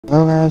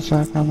Hello guys,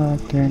 welcome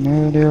back to a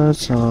new video.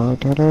 So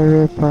today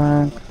we're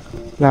playing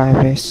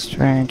Life is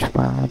Strange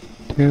Part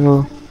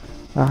 2.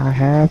 I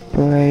have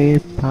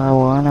played part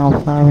 1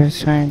 of Life is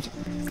Strange,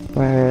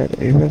 but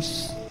it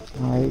was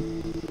like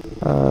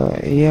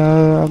a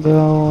year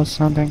ago or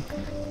something.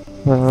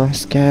 But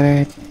let's get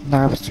it.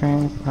 Life is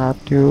Strange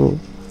Part 2.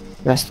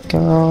 Let's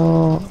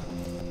go.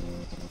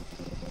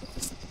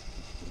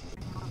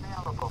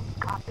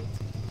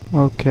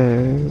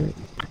 Okay,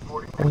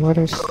 what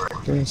is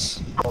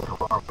this?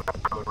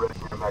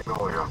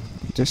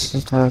 This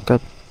is like a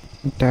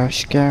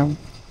dash cam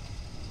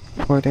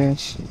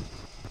footage.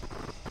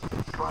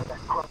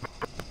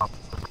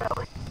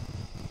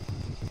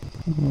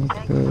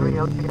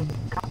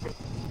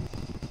 Okay.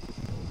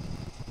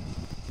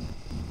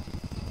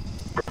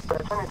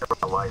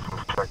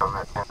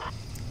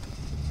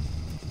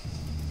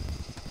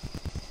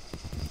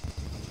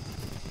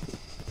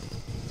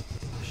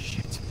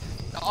 Shit.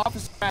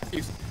 Officer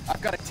Matthews,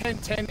 I've got a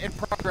 1010 in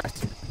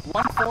progress.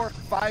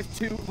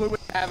 1452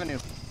 Lewis Avenue.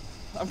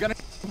 I'm gonna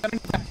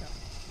need backup.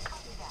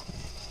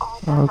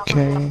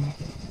 Okay.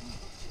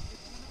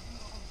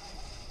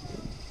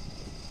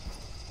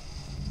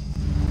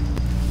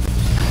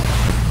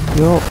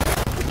 Yo,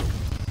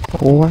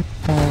 what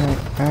the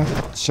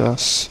F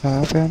just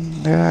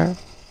happened there?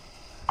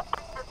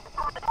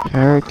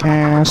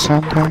 Hurricane or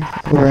something?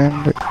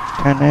 Wind,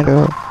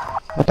 tornado?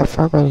 What the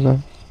fuck was that?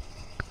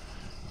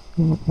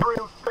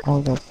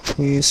 All the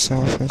police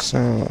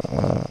officer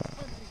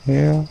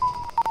here.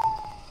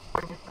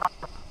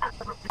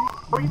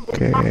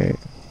 Okay.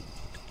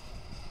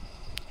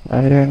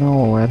 I don't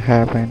know what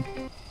happened.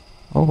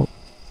 Oh,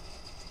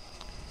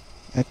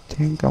 I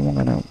think I'm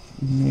gonna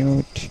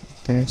mute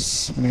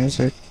this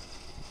music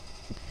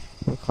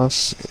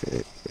because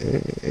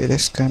it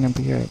is gonna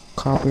be a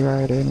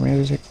copyrighted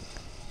music.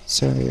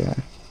 So yeah,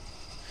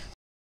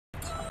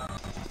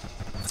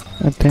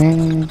 I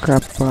think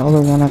I'm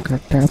probably gonna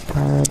cut that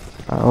part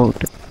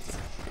out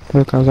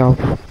because of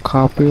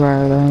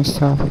copyright and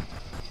stuff.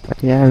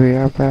 But yeah, we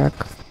are back.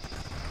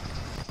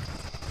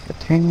 I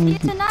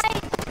think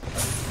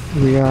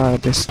we are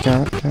this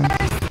character,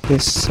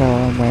 this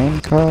main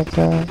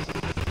character,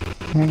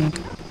 I think.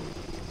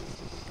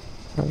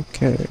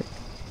 Okay.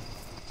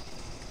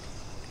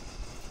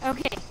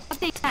 Okay,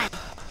 update time.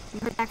 You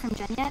heard back from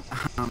Jen yet?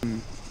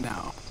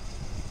 No.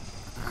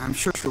 I'm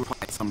sure she'll reply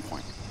at some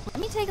point. Let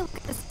me take a look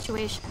at the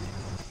situation.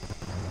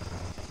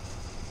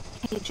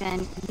 Hey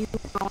Jen, you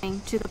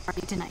going to the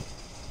party tonight?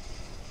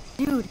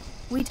 Dude,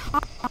 we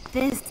talked about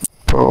this.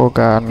 Bro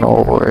got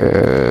no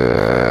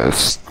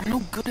ways. I'm no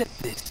good at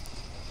this.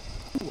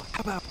 Ooh,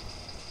 how about...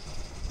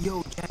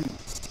 Yo, Jen,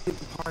 see you at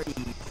the party.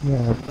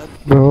 Yeah,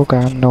 bro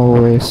got no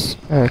ways,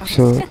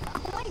 actually.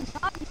 Oh my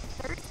god, you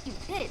thirsty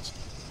bitch.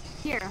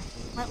 Here,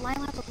 let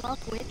Lila the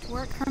Love Witch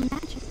work her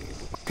magic.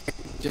 Okay,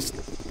 just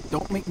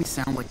don't make me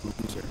sound like a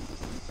loser.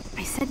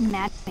 I said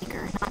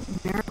matchmaker, not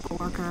miracle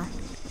worker.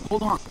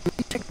 Hold on, let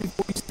me check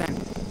before you send.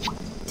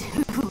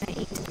 Too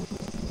late.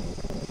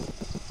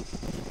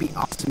 It'd be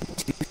awesome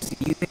to see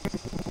you there.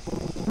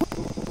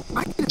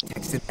 I could have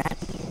texted that.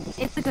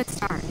 It's a good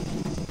start.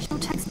 She'll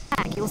text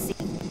back, you'll see.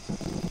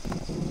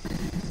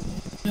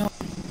 No,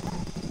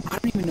 I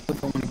don't even know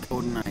if I want to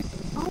go tonight.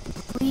 Oh,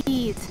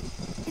 please.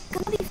 It's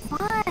gonna be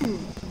fun.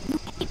 You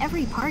hate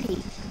every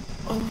party.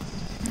 Oh,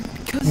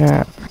 because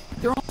Yeah,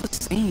 they're all the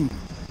same.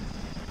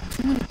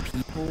 Too many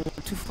people,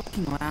 too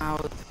fucking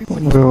loud.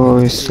 Everybody's bro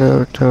is wasted.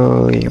 so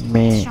totally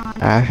me.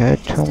 I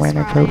hate too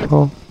many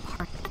people.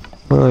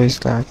 Bro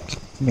is like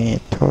me,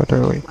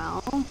 totally.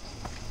 Well,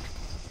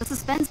 the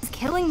suspense is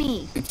killing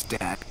me. It's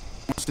Dad.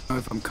 Wants to know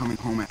if I'm coming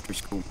home after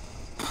school.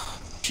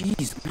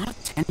 Jeez, I'm not a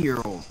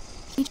 10-year-old.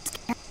 He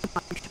just cares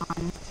about you,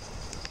 Sean.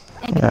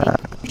 Yeah, Anyway,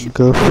 you should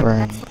good that's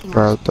friend, looking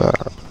brother.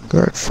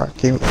 Good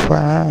fucking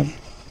friend.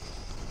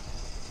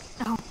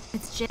 Oh,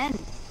 it's Jen.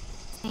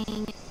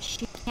 Saying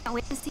she can't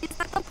wait to see us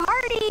at the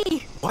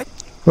party. What?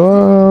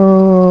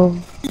 Whoa,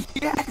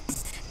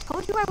 Yes!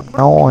 Told you I would work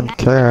no one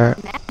magic.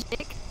 cared.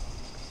 Magic.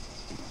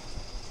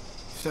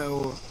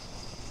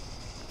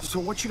 So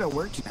what should I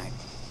wear tonight?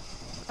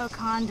 A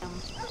condom.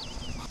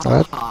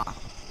 What? Ah,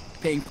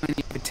 paying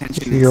plenty of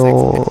attention in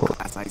Yo. sex ed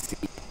class, I see.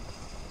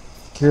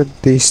 Kid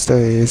these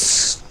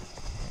days,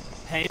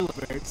 Hey,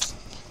 Liberts.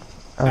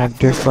 a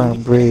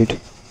different breed.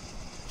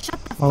 Shut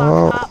the fuck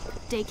Oh, up,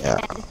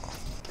 dickhead.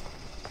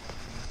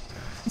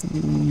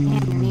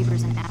 And your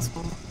neighbor's an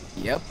asshole.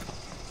 Yep.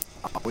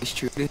 Always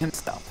true to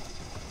himself.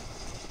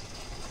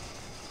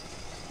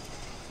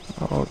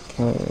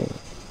 Okay.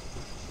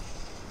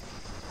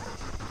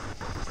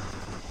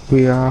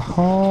 We are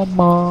home,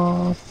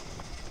 Mom.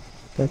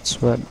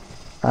 That's what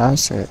I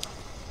said.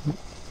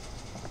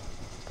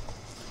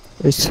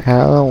 It's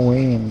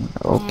Halloween.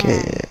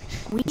 Okay.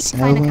 We need It's to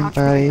find a Halloween couch for the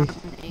party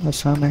Sunday. or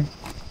something.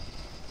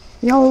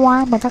 Yo,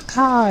 I'm in the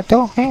car.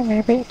 Don't hit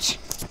me, bitch.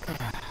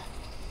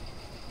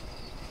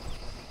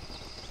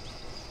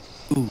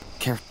 Ooh,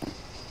 careful.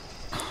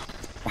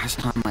 Last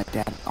time my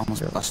dad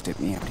almost busted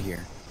me out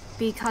here.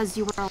 Because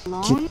you were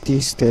alone? Kid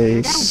these Don't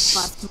days.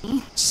 bust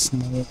me.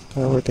 Snake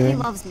over He there.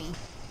 loves me.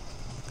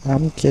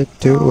 I'm get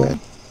So, to it.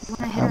 you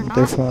wanna hit or I'm not?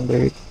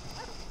 definitely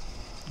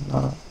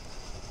not.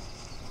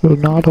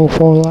 Ronaldo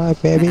for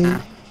life, baby. Maybe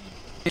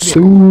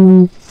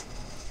So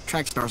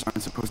track stars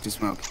aren't supposed to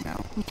smoke, you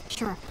know.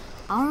 Sure.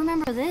 I'll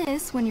remember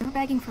this when you're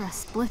begging for a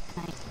split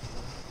tonight.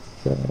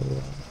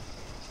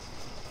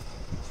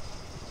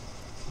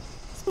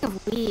 Speaking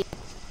of weed,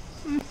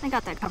 I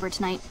got that covered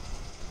tonight.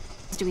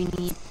 What do we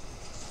need?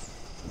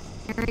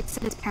 Eric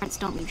said his parents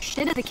don't leave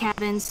shit at the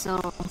cabin, so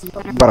you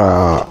better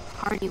Bruh. make a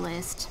party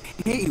list.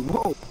 Hey,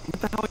 whoa!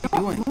 What the hell are you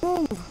doing?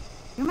 Move!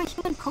 You're my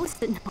human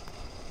post-it note.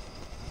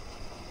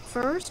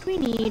 First, we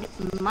need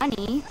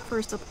money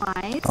for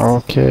supplies.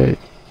 okay.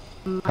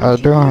 I Munchies,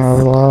 don't have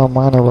a lot of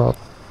money, but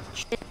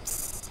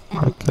chips,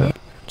 and okay. dip,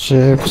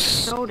 Chips,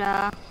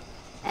 soda,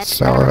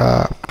 etc.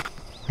 soda.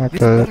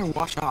 This Okay. better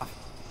wash off.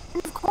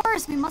 And of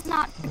course, we must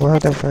not Why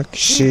the forget fuck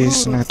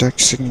she's not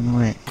texting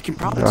me? I can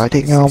probably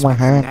Writing spend on my 6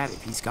 bucks on hand. that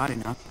if he's got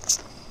enough.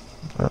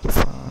 That's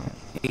fine.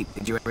 Hey,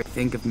 did you ever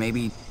think of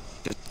maybe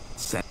just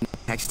sending a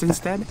text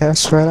instead?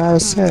 That's what I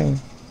was saying.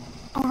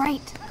 All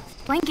right,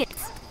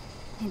 blankets.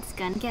 It's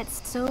gonna get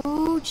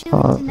so chilly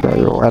Oh, tonight.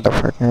 baby, why the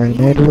fuck do we You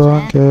need and Jen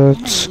are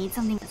blankets? gonna need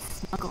something to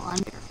snuggle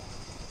under.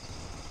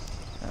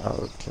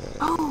 Okay.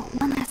 Oh,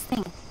 one last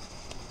thing.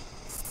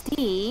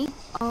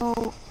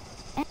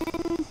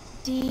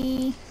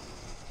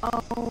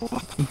 C-O-N-D-O.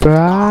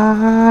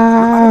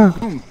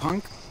 Bruh.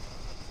 Punk.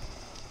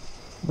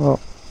 Well,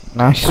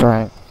 nice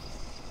try.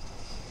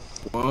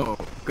 Whoa.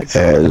 Good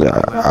As job.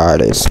 an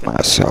artist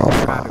myself,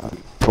 I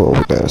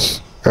prove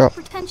this. Oh,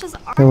 Pretentious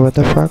hey, what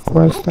the artist. fuck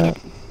was that?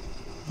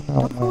 No,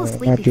 Don't fall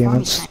asleep my before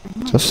me demons tonight.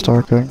 I'm not just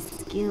sure talking.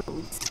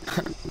 skills.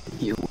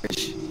 You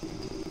wish.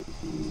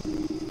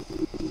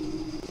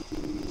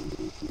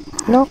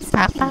 Look,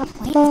 Fucking Papa.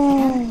 planes,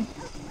 man.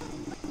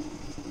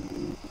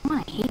 I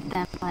wanna hate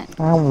them, but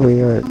I'm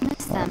weird. I'll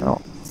miss I them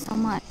know. so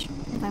much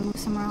if I move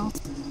somewhere else.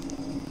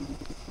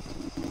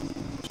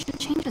 Shit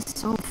changes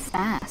so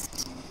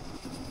fast.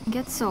 I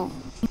get so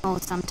emo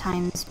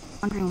sometimes,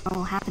 wondering what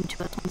will happen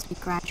to us once we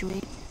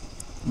graduate.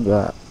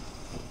 Yeah.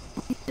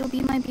 Will you still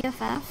be my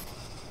BFF?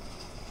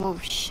 Will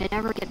shit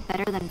ever get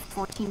better than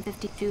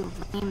 1452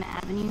 Lame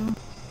Avenue?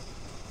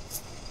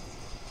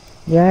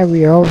 Yeah,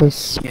 we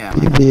always Yeah.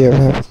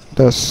 BBF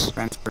does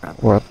Transfer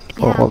up. what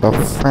all the but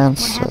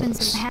friends what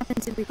says.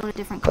 happens if we go to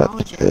different That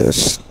colleges?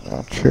 is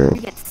not true.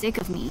 You get sick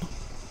of me.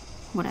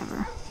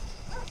 Whatever.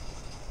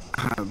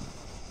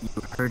 You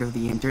heard of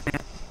the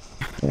internet?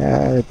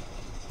 Yeah,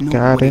 I No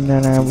got way internet,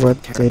 things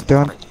but can tear they us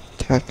don't apart.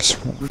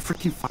 text me. We're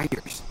freaking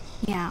fighters.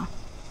 Yeah,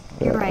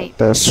 you're right.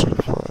 That's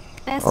what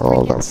Best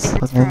all the freaking secrets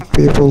fucking forever.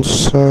 people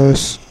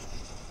says.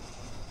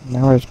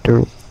 Now it's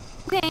true.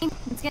 Okay,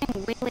 it's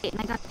getting way late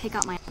and I gotta pick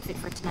out my outfit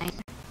for tonight.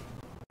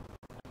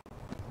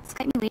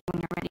 Skype me later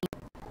when you're ready.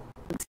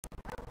 Thanks.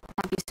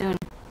 Talk to you soon.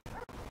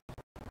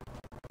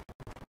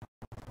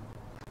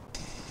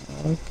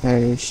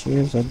 Okay, she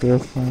is a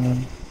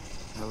girlfriend.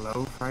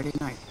 Hello, Friday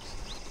night.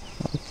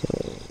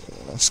 Okay,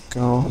 let's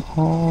go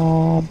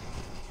home.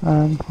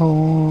 I'm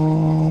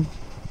home.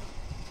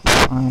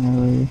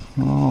 Finally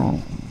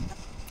home.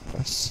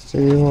 Let's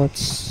see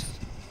what's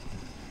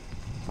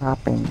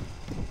popping.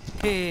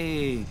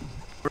 Hey,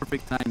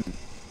 perfect timing.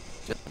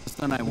 Just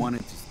when I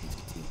wanted to speak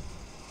to you.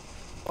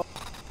 Oh,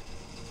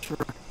 sure.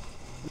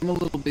 I'm a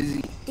little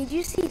busy. Did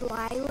you see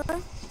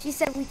Lila? She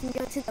said we can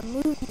go to the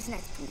movies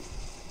next week.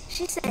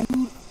 She said,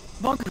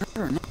 Bug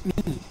her, not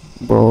me.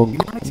 Bro,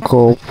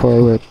 go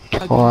for it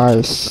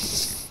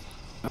twice.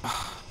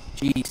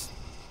 Jeez.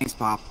 Thanks,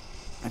 Pop.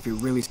 I feel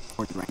really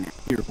supported right now.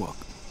 You're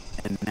welcome.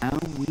 And now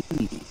we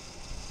need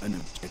an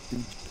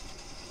objective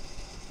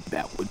judge.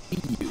 That would be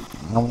you.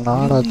 I'm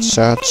not a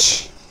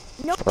judge,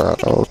 no,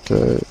 but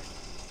okay.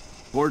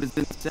 Board is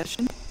in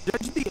session.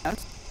 Judge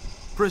Diaz,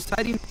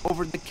 presiding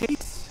over the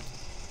case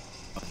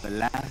of the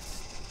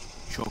last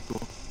Choco.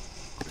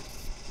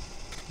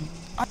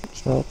 I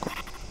Choco.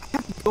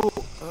 have to go,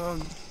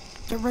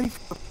 get ready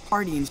for the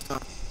party and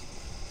stuff.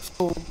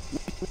 So,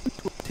 when you want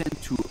to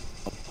attend to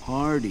a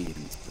party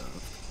and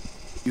stuff,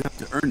 you have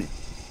to earn it,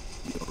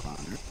 Your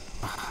Honor.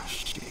 Ah,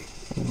 shit.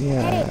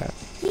 Yeah.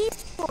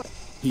 he's for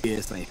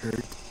Yes, I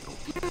heard.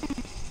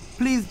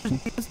 Please, Judge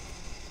Diaz,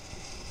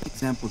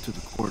 example to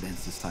the court and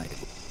society.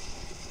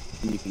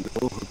 And you can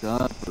go hook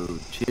up or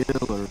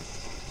chill or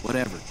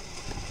whatever.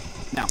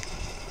 Now,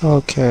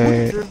 what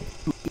Okay. deserves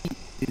to eat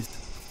is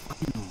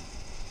final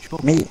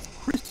chocolate Me.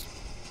 crisp.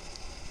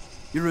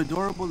 Your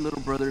adorable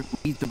little brother who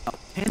eats about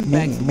 10 Me,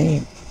 bags a me,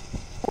 week.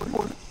 Or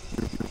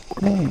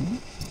me.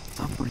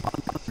 suffering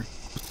hunger.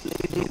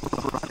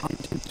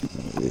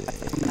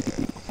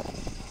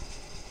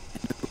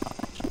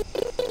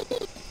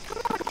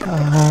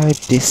 I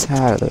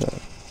decided.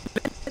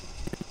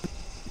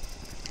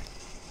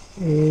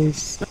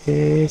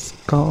 Is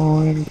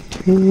going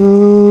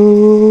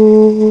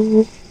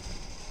to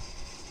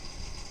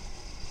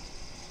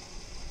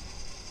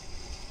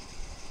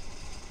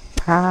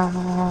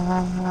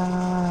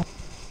pop,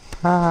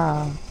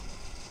 pop.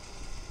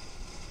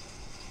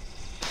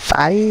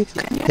 I,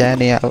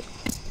 Daniel.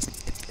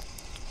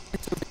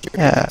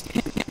 Yeah.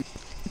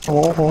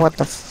 What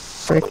the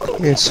frick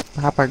is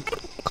Papa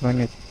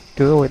gonna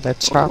do with that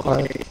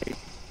chocolate?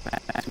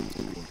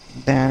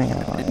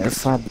 Daniel,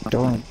 if I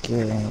don't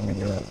give him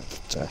you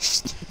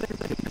just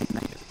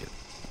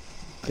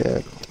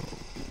get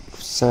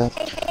upset.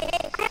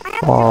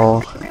 Oh,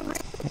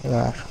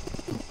 yeah.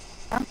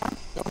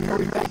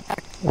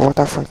 What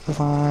the frick if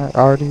I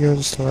already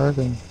used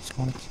working?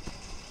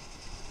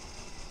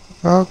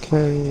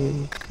 Okay.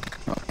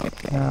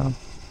 Yeah.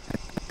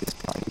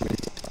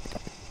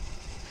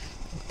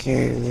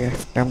 Okay, we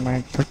have to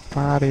make the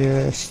party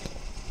list.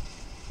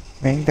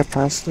 Make the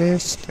price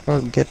list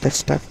or get the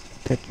stuff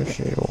that you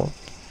should want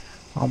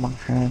on my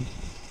hand.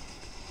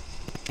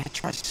 I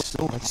tried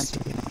so hard to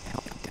get on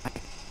healthy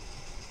diet.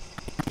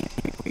 I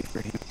can't wait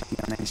for him to be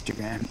on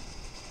Instagram.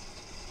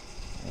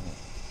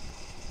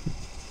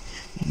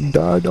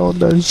 Dad on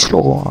the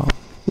shore.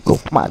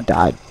 Look, my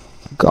dad.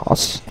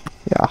 Gosh.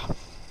 Yeah.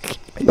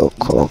 Look.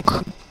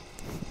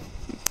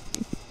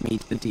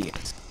 Meet the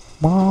Diaz.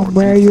 Mom,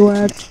 where you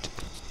at?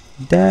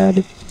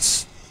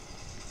 Dad's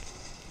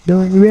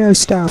doing weird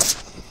stuff.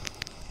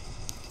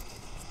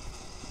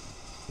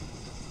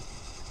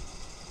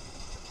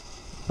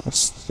 Let's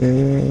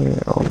see.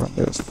 Open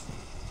this.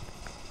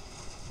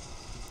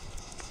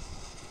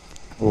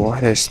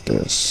 What is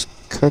this?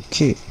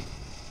 Cookie.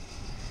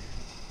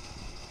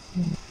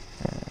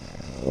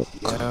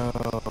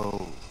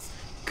 Yo.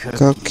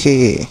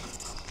 Cookie.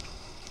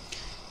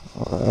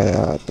 What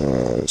are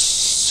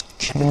those?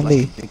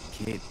 Candy. Like a big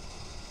kid.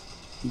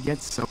 He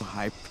gets so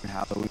hyped for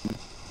Halloween.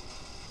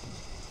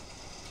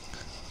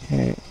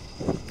 Hey.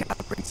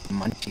 Gotta bring some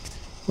munchies.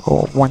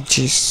 Oh,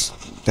 munchies.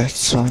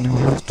 That's one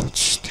of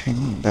those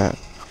things that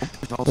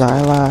There's also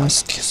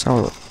last.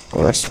 So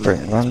let's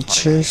bring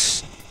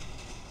munchies.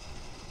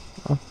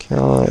 Okay,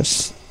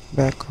 let's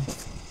back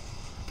off.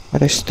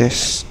 What is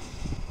this?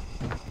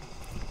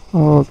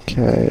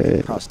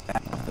 Okay. cross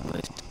that off the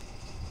list.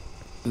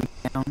 Food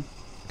down.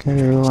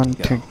 Okay, one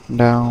thing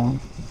down.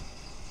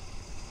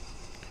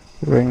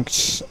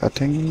 Rings. I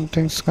think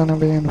things gonna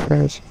be in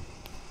first.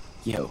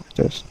 Yo,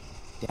 This.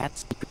 that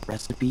secret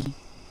recipe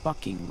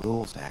fucking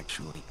rules,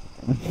 actually.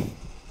 Okay.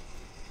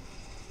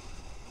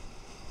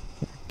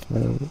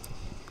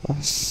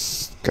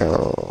 Let's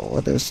go.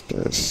 What is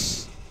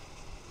this?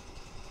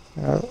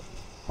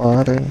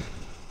 Water.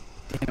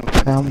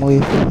 Family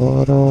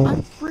photo.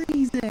 I'm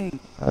freezing.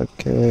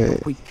 Okay.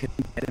 We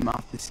couldn't get him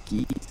off the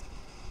skis.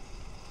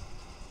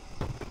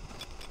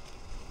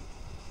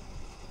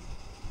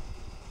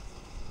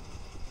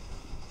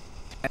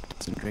 Ted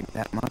doesn't drink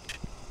that much.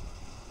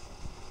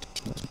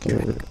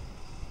 Okay.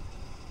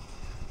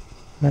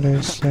 What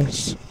is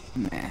this?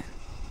 Man,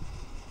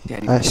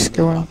 Daddy Ice really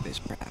cream? love this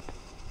crap.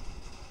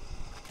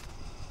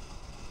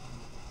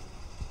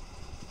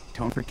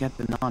 Don't forget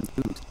the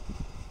non-booze.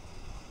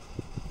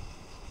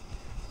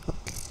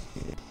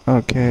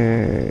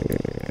 Okay,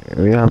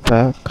 we are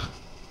back.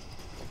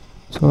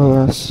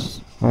 So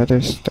what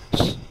is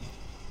this?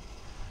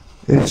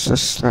 Is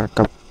this like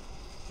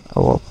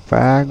a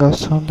bag or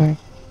something?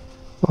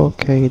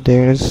 Okay,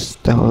 there's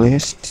the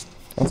list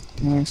of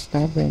things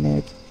that we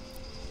need.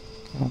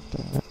 Got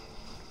that.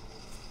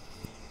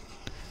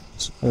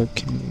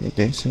 Okay,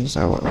 this is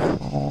our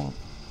phone.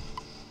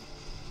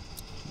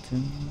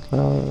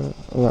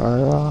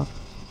 Lara.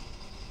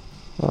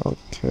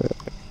 Okay.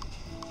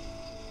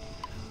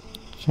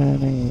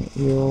 Jenny,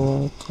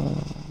 you're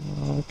welcome.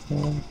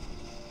 Okay.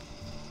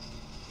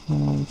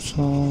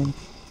 So,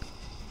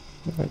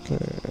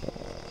 okay.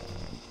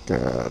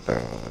 God,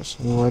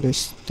 so what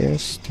is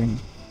this thing?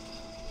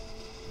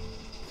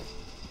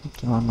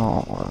 Don't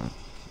know.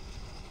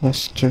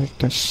 Let's check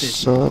the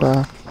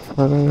soda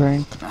for the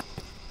drink.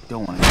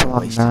 Don't want to Oh,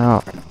 waste it no.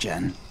 in front of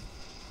Jen.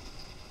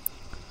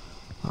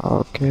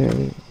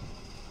 Okay.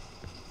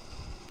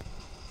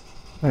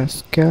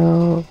 Let's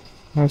go.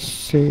 Let's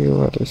see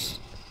what is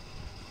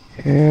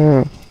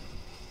here.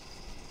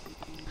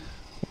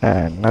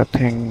 And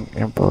nothing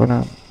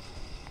important.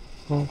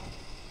 Oh.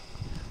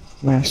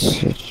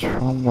 Message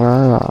from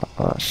Lara.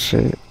 Let's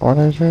see. What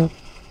is it?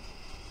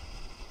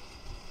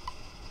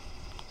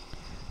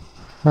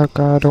 Heck,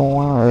 I don't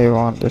want to live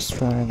on this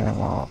train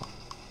anymore.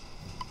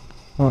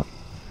 What?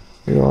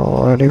 You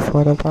all ready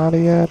for the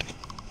party yet?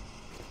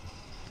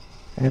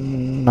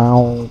 And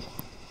now,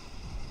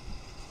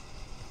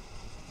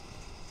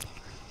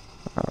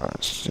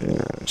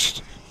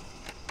 seriously,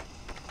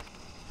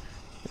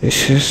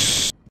 this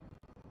is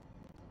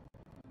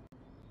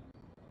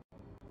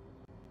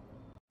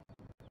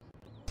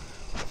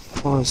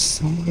for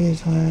some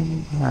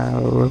reason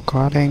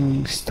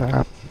recording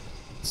stopped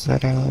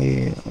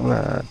suddenly.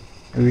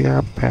 We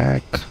are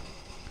back,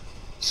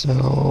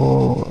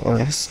 so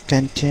let's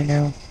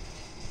continue.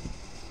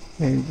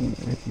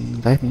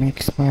 Let me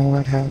explain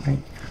what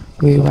happened.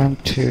 We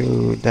went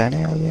to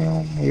Daniel's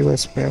room. He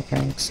was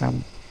preparing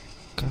some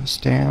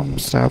costume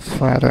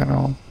stuff, I don't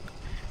know.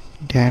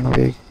 Then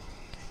we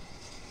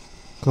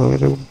go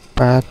to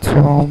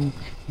bathroom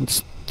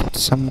and did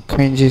some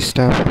cringy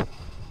stuff.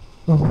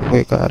 Oh,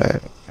 we got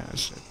it.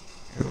 Yes,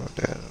 you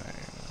did.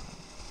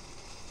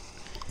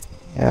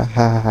 Yeah,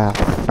 haha,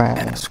 fine.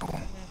 Asshole.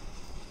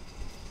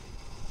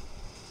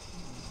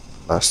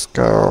 Let's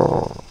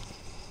go.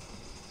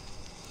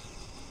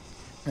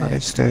 What Hey,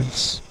 is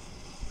this?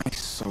 I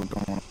so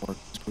don't want to work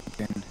this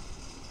weekend.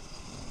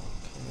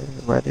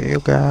 What do you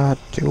got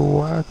to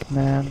work,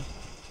 man?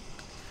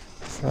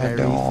 If I Very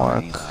don't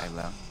funny, work,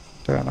 Lila.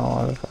 don't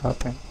know what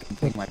happened. Good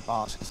thing my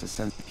boss has a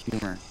sense of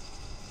humor.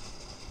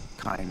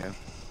 Kind of.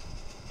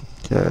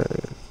 Okay.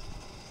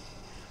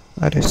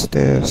 What is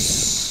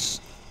this?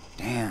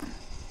 Damn.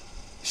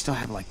 You still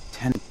have like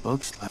 10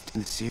 books left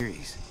in the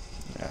series.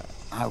 Yeah.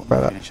 I will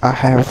But finish I them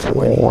have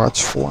all in 20.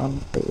 watched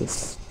One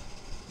Piece.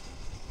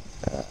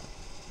 Yeah.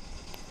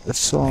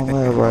 It's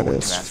only I know what what you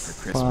is asked for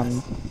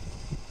fun. Christmas.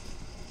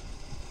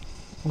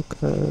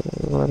 Okay,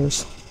 what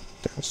is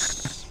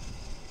this?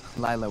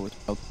 Lila was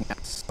poking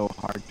out so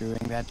hard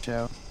during that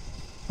show.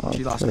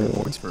 She lost Okay.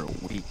 reports for a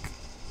week.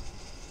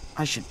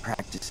 I should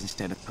practice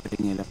instead of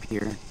putting it up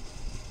here.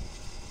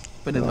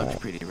 But it looks Yeah.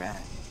 pretty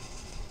rad.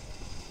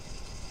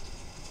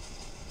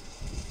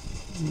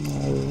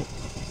 No.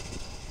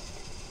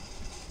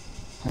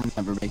 I'll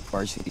never make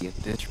varsity at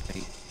this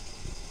rate.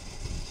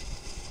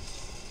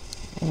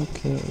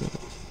 Okay.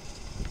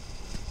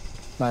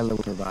 Lila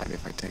will survive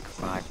if I take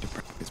 5 to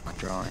practice my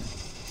drawing.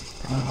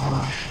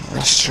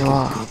 Let's Take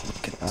a draw. good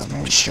look at Let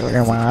some me of show the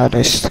you my figures.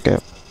 artist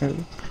skill.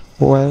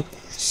 What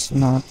is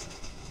not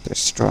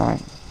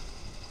destroying?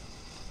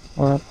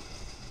 What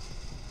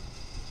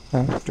I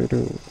have to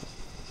do?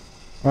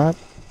 What?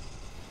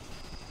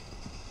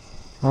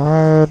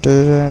 Why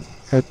didn't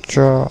it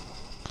draw?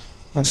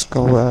 Let's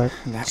go back.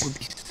 That would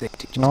be sick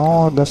to just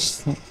No, go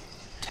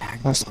tag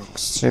let's the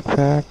sit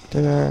back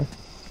there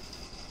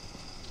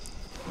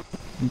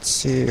and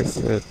see if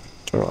it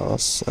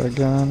draws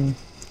again.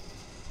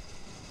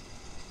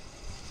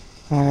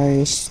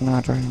 It's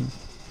not drawing.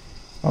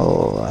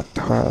 Oh, I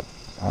thought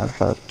I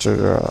had to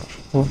draw.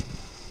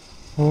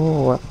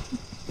 Oh, what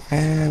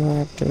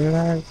did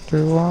I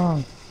do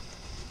wrong?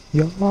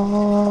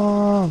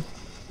 Yo!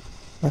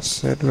 Let's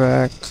sit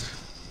back.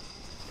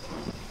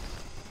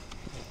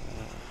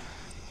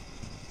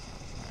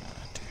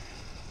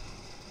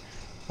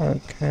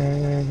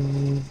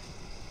 Okay.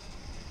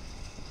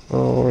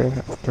 Oh, we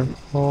have to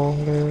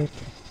hold it.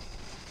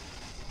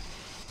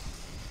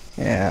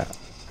 Yeah.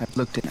 I've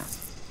looked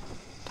enough.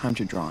 Time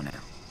to draw now.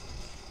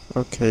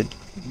 Okay,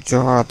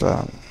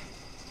 Jordan.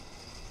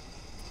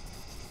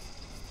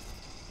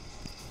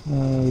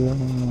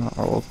 Yeah,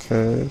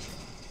 okay.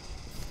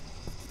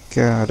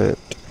 Got it.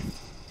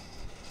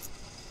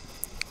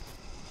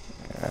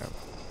 Yeah,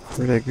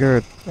 pretty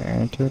good,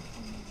 ain't it?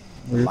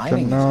 You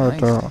Lighting can is know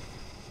nice. though.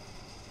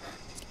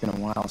 It's been a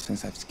while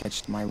since I've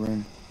sketched my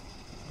room.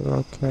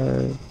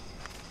 Okay,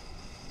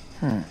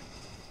 Hmm.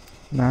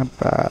 not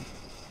bad,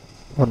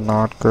 but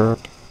not good.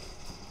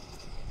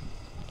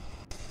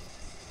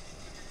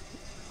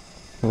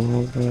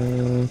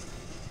 Okay,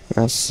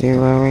 let's see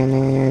what we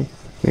need.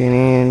 We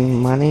need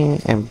money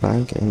and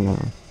blanket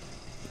now.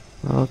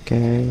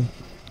 Okay,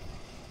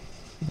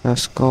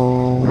 let's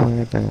go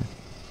where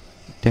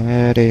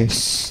that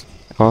is.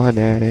 Oh,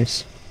 that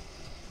is.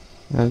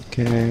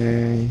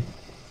 Okay.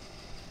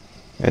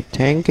 I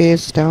think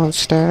it's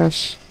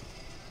downstairs.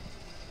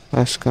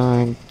 Let's go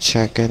and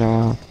check it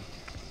out.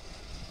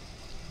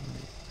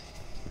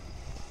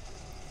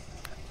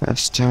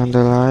 Let's turn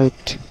the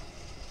light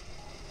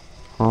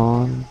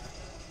on.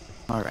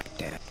 Alright,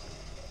 Dad.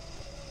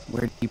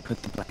 Where do you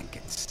put the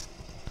blankets?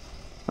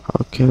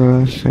 Okay,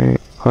 let's see.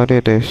 What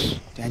it is?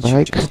 Dad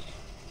should Bike? just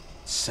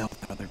sell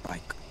the other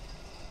bike.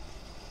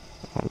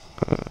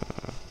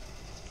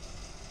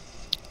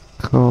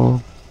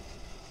 Cool.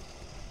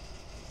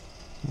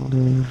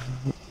 Leave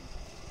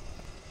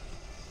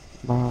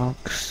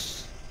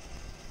box.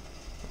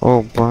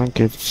 Oh,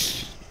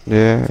 blankets.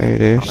 Yeah, it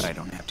Now is. that I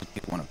don't have to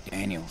get one of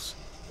Daniel's.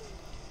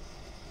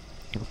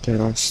 Okay,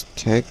 let's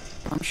take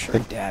I'm sure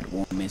Dad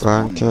won't miss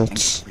one blanket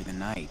blankets. for the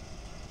night.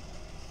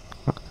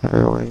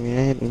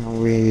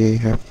 We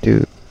have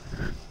to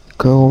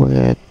go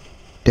with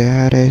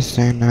Dad is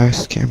and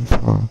ask him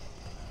for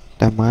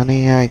the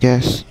money, I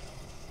guess.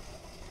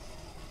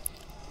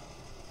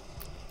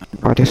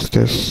 What is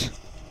this?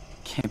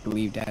 Can't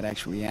believe Dad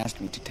actually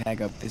asked me to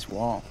tag up this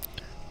wall.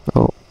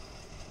 Oh,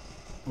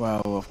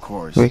 Well, of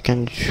course. we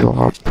can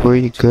draw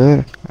pretty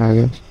good, I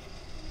guess.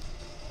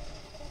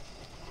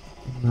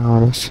 Now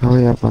let's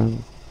hurry up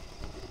and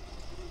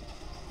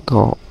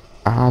go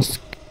ask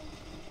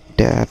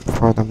Dad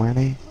for the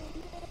money.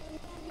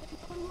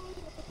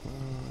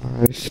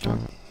 Where is that?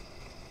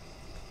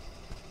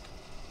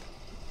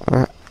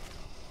 Uh,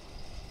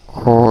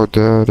 oh,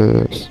 there it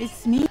is.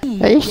 It's me,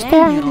 It's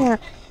there!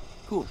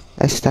 Cool.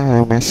 It's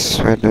there, mess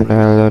with it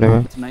a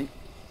little bit. Tonight,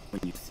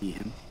 when you see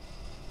him.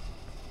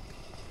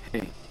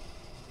 Hey,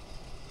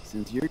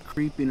 since you're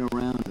creeping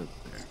around up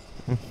there,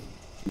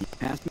 can you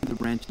pass me the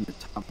wrench in the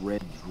top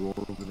red drawer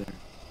over there?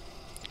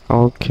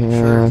 Okay,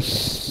 Sure.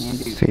 let's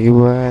Andy. see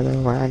where the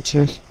wrench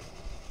is.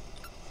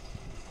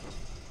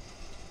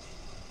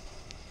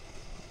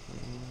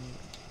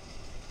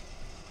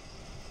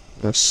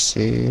 Let's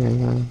see.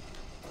 There's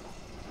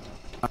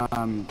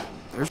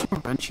no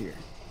bench here.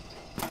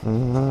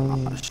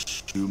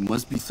 You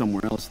must be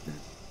somewhere else then.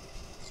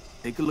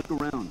 Take a look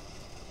around.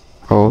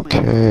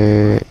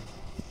 Okay.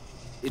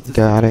 It's a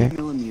Got 60 it.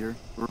 millimeter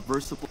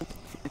reversible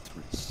flex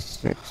ring.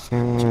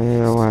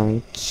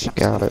 16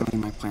 got it. That's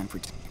my plan for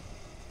today.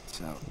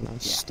 So,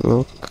 Let's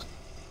look.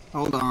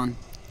 hold on.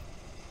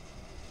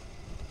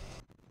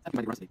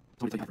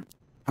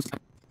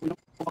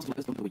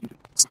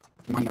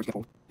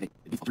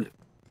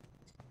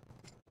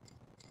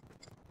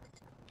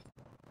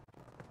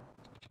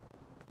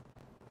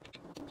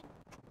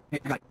 Hey,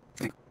 I got it.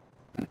 Thank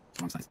you.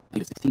 Wrong size. I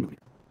need a 16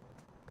 millimeter.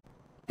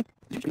 Did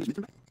you change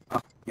the meter?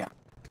 Oh, yeah.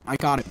 I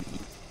got it.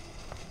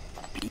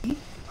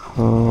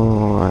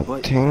 Oh, I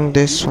think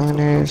this one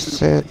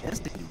is it.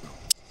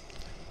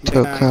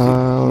 Took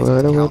a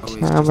little bit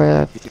time,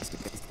 but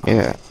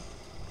yeah,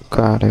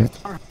 got it.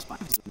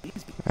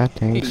 I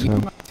think Hey, you so.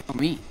 don't have to tell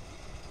me.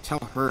 Tell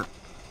her.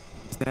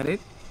 Is that it?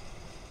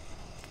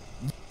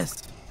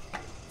 Yes.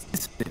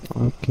 This is it.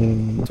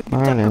 Okay, Took me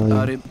time about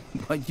finally. it,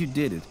 but you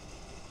did it.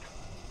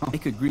 I'll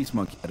make a grease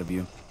monkey out of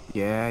you.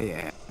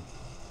 Yeah.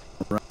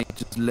 Right,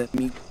 just let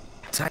me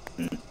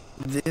tighten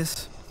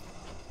this.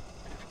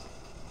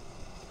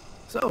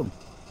 So,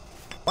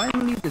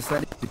 finally you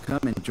decided to come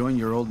and join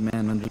your old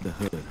man under the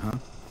hood, huh?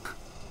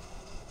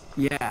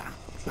 Yeah,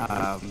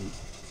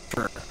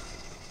 sure.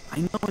 I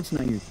know it's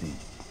not your thing,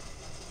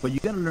 but you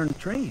gotta learn a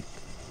trade.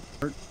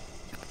 Art,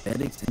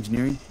 athletics,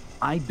 engineering,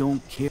 I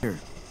don't care.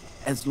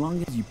 As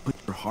long as you put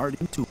your heart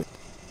into it.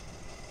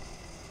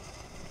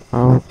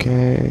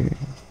 Okay.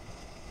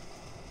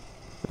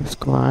 Let's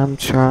go, I'm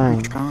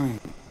trying.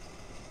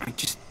 I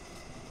just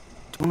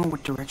don't know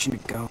what direction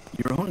to go.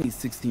 You're only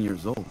 16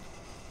 years old.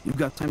 You've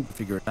got time to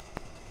figure it out.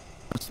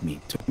 Trust me,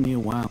 it took me a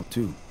while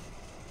too.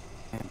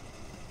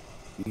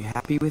 You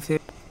happy with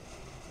it?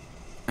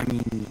 I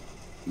mean,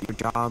 your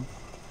job,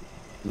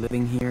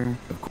 living here?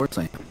 Of course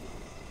I am.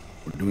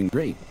 We're doing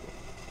great.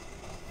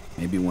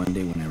 Maybe one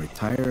day when I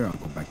retire, I'll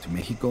go back to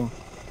Mexico,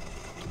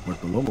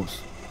 Puerto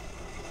Lobos.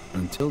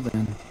 Until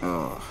then...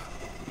 Oh,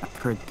 I've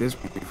heard this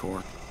one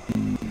before.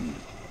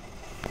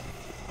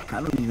 I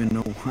don't even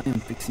know why I'm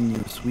fixing you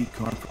a sweet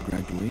car for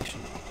graduation.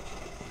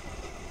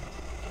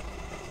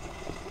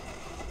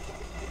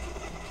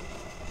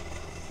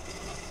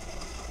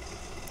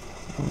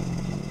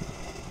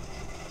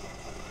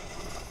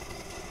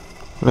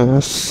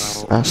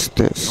 Let's ask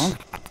this.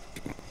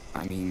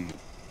 I mean,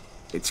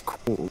 it's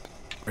cool.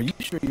 Are you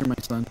sure you're my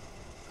son?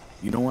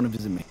 You don't want to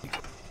visit Mexico.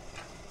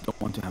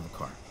 Don't want to have a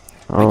car.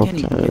 I can't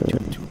even get you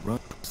Okay. to run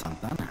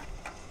Santana.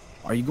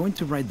 Are you going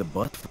to ride the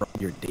bus for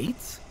all your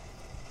dates?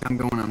 I'm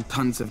going on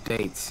tons of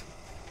dates.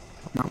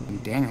 Not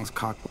when Daniel's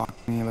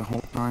cock-blocked me the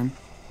whole time.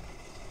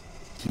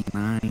 He's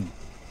 9.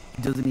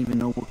 He doesn't even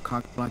know what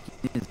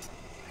cock-blocking is.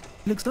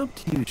 He looks up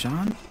to you,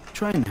 Sean.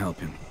 Try and help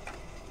him.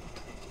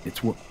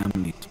 It's what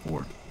family is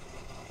for.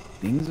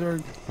 Things are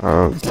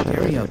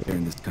scary out there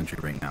in this country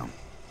right now.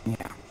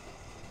 Yeah.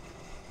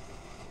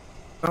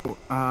 Oh,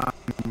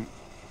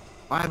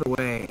 by the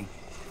way,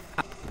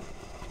 I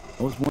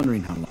was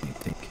wondering how long it'd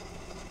take.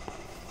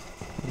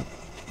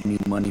 You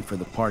need money for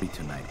the party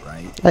tonight,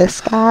 right?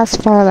 Let's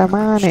ask for the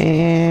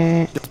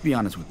money. Just be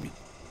honest with me.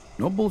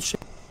 No bullshit.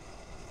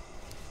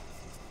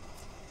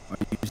 Are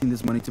you using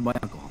this money to buy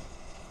alcohol?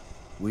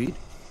 Weed?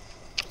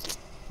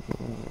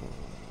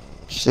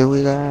 See,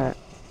 we got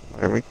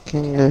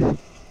everything.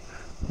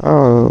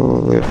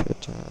 Oh, if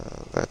it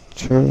the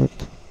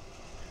truth.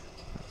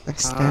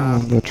 Let's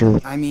down the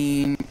truth. I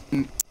mean...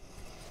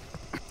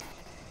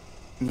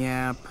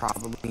 Yeah,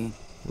 probably.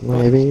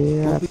 Maybe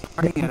We'll be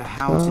partying at a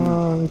house and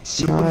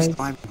nobody's outside.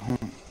 driving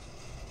home.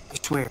 I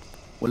swear.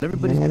 Well,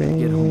 everybody's gonna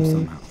get home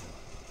somehow.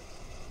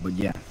 But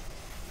yeah,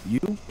 you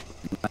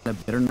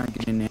better not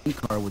get in any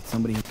car with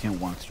somebody who can't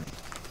walk straight.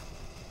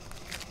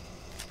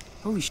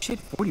 Holy shit,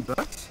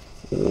 $40?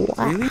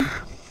 Really?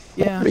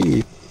 Yeah.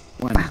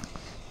 Why not?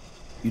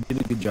 You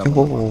did a good job.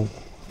 Oh,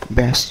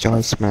 best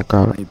choice maker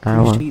I ever.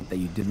 appreciate that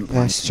you didn't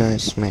Best lie to me.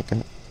 choice maker.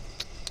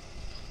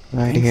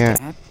 Right Thanks, here.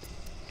 Dad.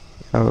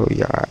 Oh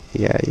yeah.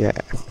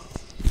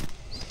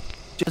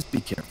 Just be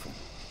careful.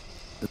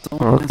 That's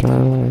all I'm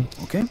asking.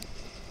 Okay. Okay?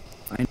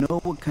 I know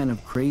what kind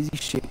of crazy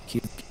shit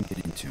kids can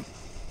get into.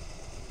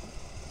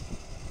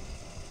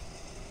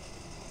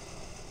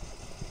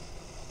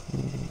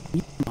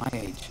 Even my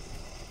age.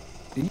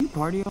 Did you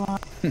party a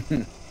lot?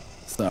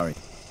 Sorry.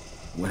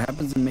 What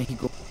happens in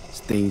Mexico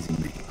stays in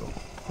Mexico.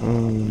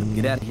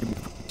 Get out of here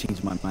before I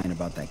change my mind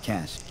about that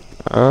cash.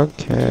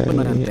 Okay. Keep an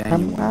eye on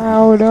Daniel. I'm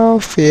out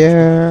of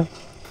here.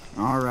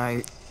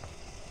 Alright.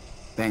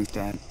 Thanks,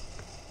 Dad.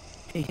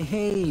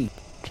 Hey.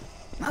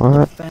 Not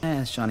What? too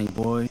fast, Johnny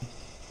boy.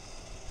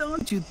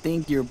 Don't you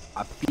think your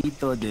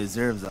papito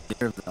deserves a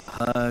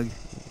hug?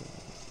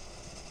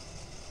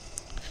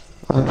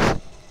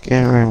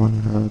 Give me my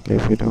hug.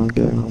 If you don't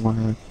give me my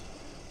hug,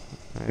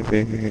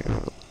 maybe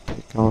I'll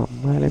take our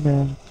money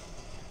back.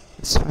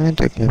 It's fine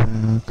to give a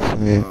hug. So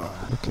yeah.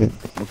 Okay.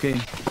 Okay,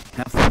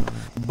 have fun.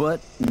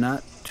 But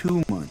not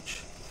too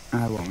much.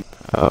 I won't.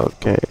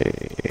 Okay.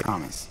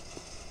 Promise.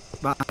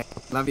 Bye.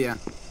 Love ya.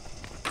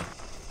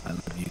 I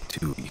love you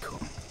too, hijo.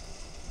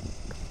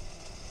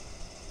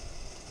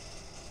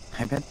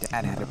 I bet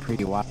Dad had a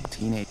pretty wild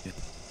teenager.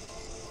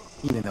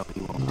 Even though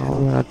he won't tell.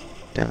 No,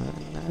 I've done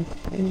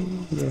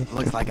nothing yet.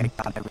 Looks like I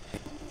got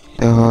everything.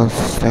 The whole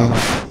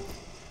stuff.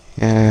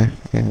 Yeah,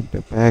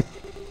 to back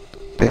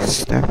this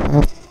stuff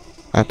up,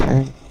 I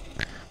think.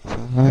 So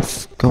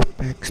let's go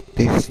back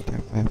this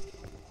stuff up.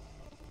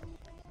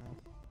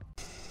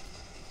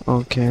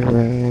 Okay,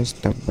 where is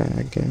the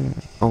bag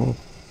at? Oh,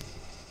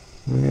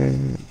 where?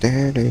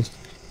 There it is.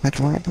 But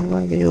why don't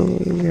I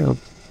you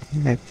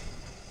at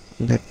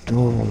the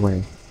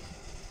doorway?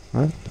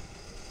 What?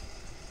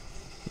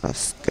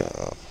 Let's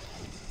go.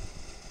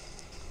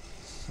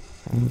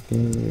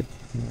 Okay,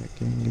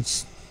 packing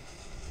is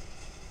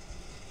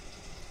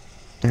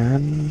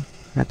done,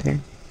 I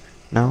think.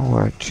 Now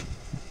what?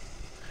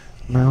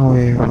 Now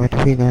what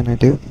are we gonna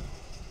do?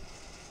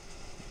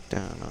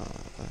 Don't know.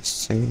 Let's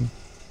see.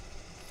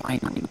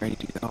 Finally ready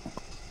to go.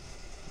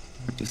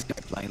 Just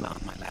got Layla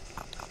on my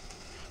laptop.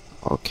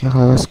 Okay,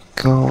 let's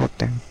go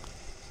then.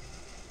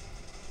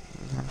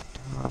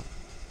 Laptop.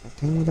 I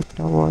think the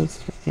laptop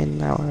was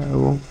in our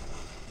room.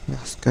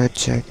 Let's go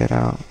check it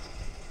out.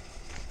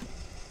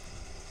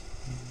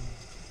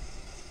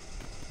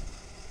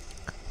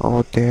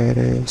 Oh, there it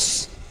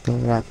is. The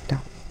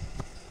laptop.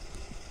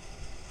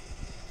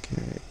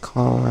 Okay,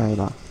 call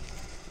Layla.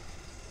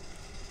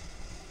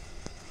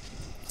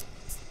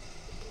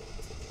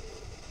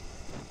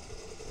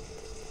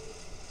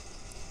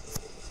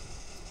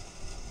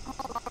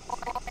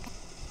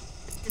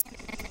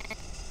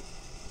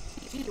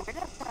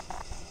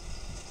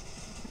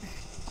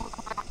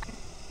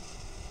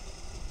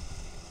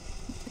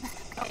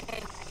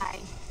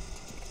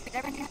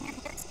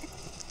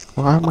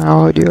 Why my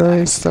audio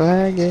is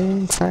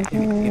lagging?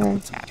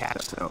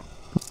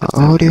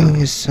 Audio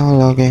is so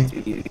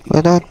lagging.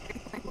 Without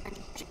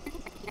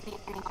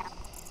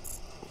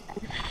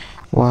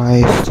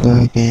why it's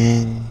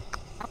lagging?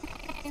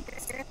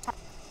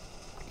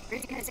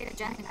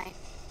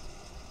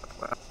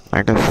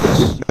 I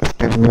guess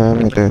after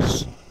whoever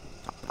this.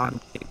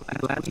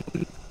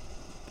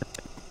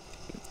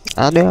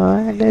 I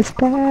don't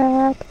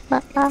understand.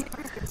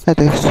 What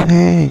is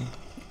saying?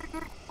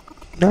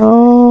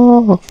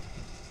 No.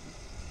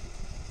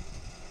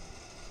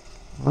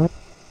 What?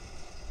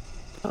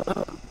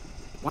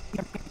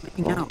 I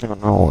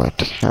don't know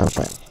what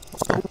happened.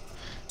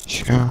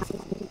 Sure.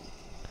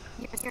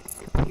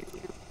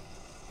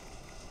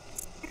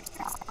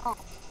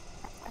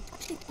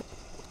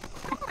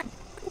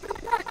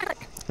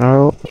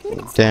 Oh,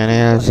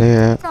 Daniel's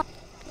here.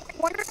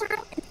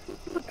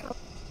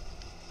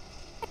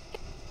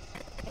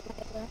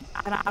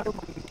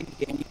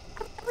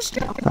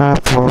 I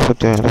forgot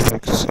to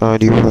fix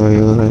audio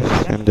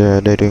files and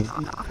the editing.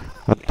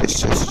 But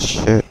this is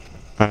shit.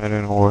 I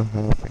don't know what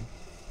happened.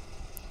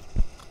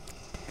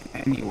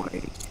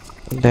 Anyway.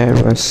 There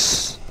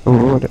was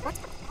wood,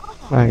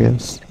 I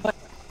guess.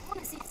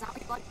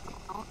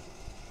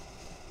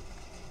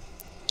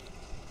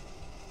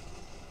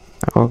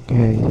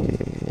 Okay,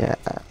 yeah.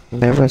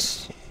 There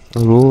was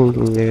rule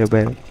a little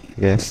bit, I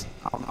guess.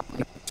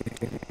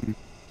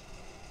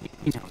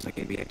 He knows I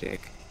can be a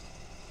dick.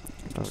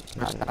 Okay.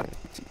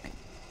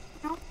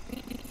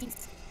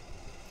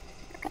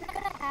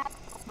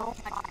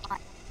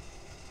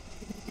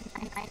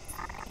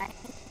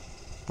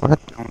 What?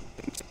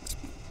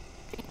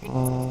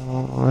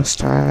 Oh, let's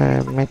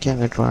try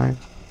making a drawing.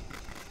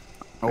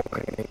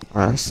 Okay.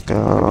 Let's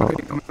go.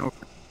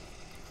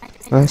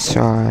 Let's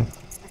try.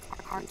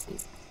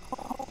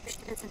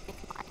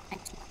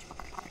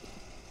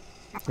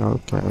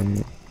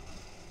 Okay.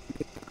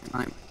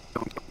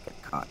 Don't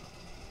get caught.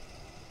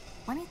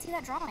 Let me see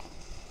that drawing.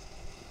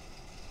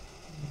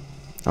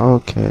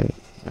 Okay,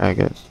 I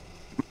guess.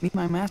 Meet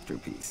my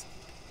masterpiece.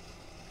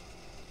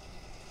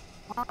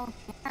 Well,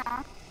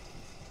 yeah.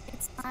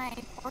 It's my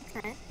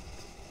portrait.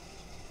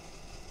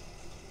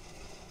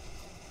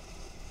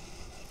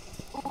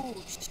 Oh,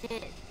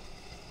 shit.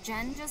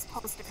 Jen just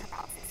posted her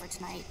outfit for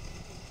tonight.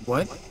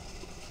 What?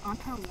 On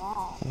her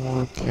wall.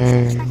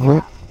 Okay,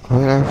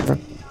 whatever.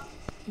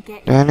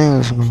 Get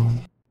Daniel's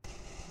home.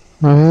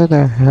 Where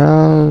the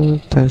hell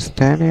does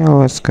Daniel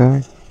was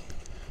going?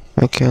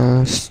 Okay,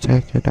 let's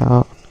check it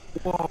out.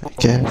 Whoa. I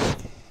guess.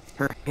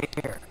 Her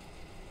hair.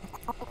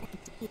 Oh,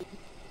 indeed.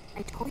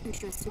 I told you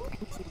she was super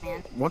into you,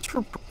 man. What's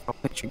her profile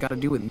picture got to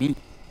do with me?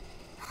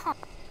 Huh.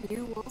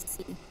 You will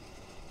see.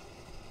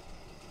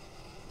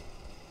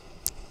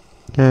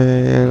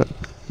 Okay,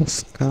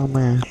 let's go,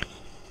 man.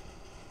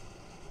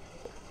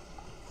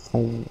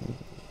 Oh,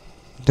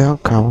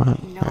 don't come on.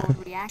 No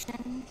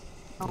reaction.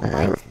 No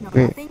like. No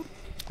nothing.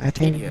 I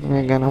think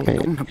we're gonna be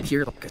Don't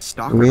appear like a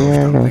stalker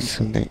weird or or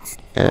something.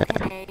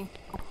 something.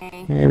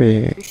 Okay.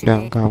 Maybe Touché.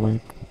 don't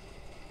comment.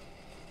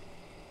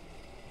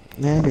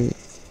 Maybe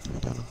I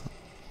don't know.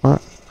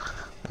 What?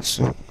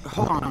 So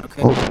Hold on,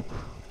 okay? oh,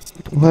 What's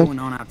what? going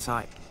on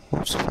outside?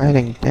 Who's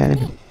fighting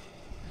Daniel?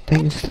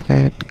 Things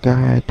that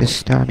guy at the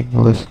starting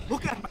was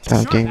Look at my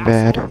talking shirt,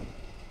 bad. asshole.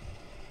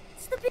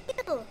 What's the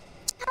big deal?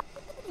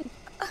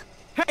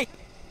 Hey!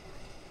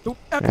 Don't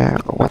ever Yeah,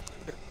 come what back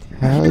the here.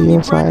 hell Hear are me,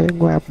 you Brett? fighting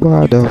my You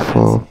brother dumbass.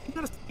 for? You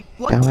gotta see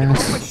blood coming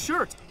off my Dumbass.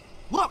 shirt.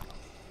 Look!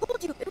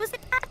 Told you, it was an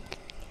accident.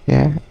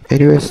 Yeah,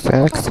 it was the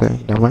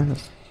accident,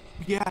 dumbass.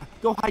 Yeah,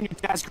 go hide in your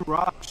dad's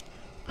garage.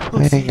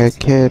 Fighting a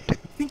kid,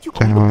 Think you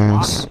own the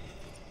block? dumbass.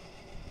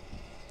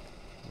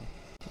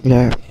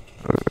 Yeah,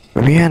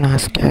 we are not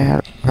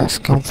scared. Let's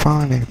come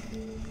find him.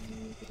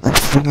 Let's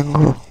freaking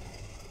go.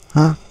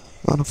 Huh?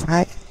 Wanna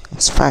fight?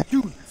 Let's fight.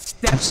 Dude,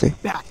 step Let's see.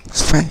 back.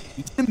 Let's fight.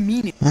 He didn't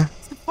mean it. Huh?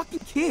 He's a fucking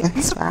kid. Let's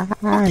He's a fight.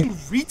 fucking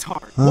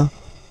retard. Huh?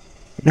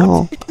 What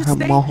No, did you I'm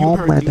say?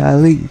 Muhammad You heard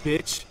Ali. me,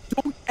 bitch.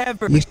 Don't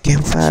ever You can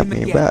touch fight him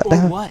me again. about Or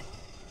that. what?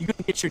 You're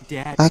gonna get your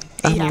dad. I'm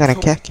Hey, gonna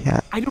asshole. kick you.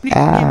 I don't need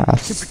him to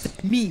Ass.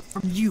 protect me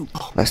from you.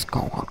 Let's go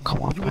on.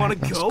 Come on, You man. wanna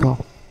Let's go?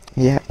 go.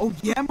 Yeah. Oh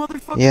yeah,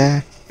 motherfucker.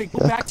 Yeah. Hey, go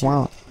Yeah, back to come your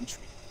on.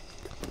 country.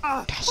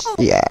 Ah,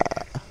 Yeah.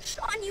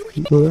 Sean, you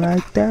hit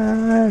Like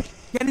that.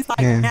 get inside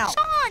Yeah. now.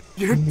 Sean!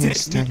 You're dead.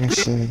 Yes,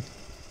 shit.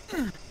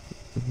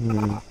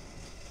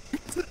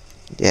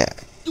 Yeah.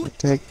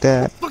 Take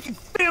that. Fucking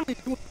family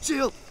to go to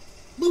jail.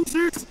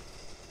 Losers.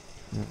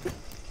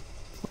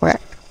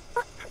 What?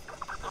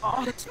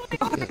 Oh,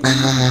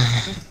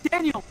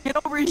 Daniel, get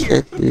over here.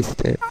 Shit, this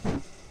dead.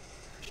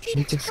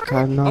 He just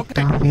got knocked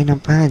off in a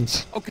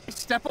punch. Okay,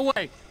 step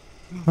away.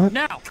 What?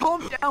 Now,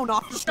 calm down,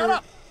 officer. Shut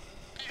up.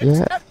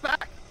 Yeah. Step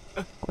back.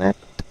 What?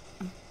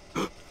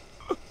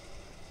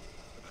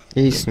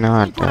 He's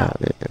not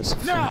dead. It's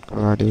No.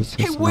 God, he's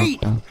Hey, just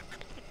wait. knocked out.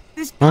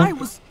 This Huh? guy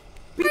was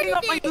beating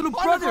up my little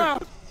brother.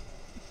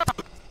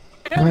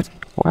 What?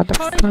 What the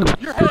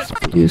Your fuck? head. This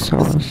police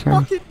officer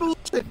Fucking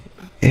bullshit.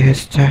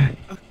 is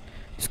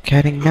it's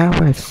getting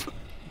nervous.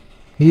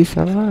 He's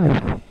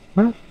alive.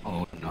 What?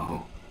 Oh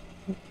no.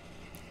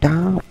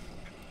 Dumb.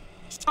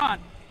 Sean,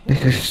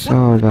 This is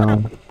so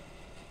dumb.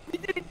 we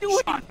didn't do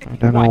it. I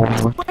don't know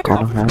what's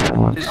gonna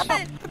happen.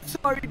 I'm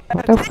sorry,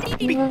 What Dad. the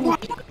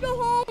fuck Go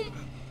home!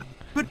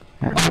 But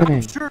happening?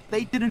 I'm sure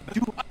they didn't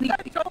do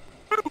anything.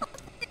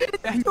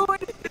 Daniel,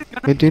 it's It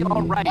gonna be didn't.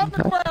 all right.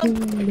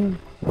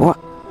 What?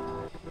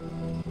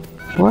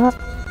 What?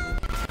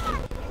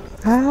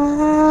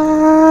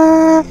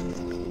 Ah!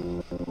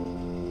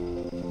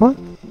 What?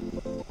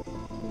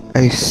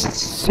 Are you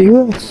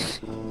serious?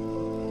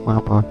 My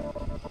boy.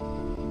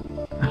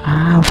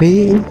 Ah,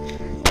 we.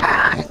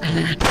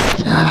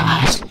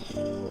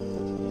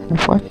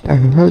 What the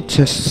hell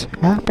just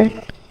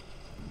happened?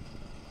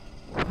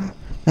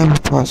 Let me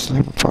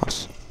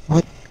pause.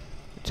 What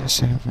just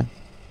happened?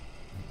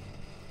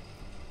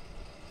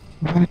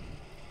 What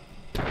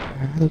the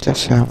hell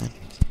just happened?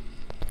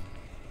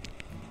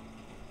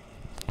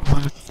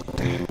 What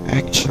the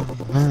actual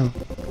hell?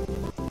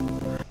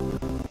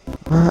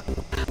 What?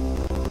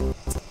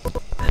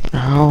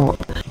 How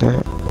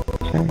the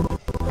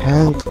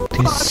hell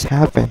this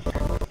happened?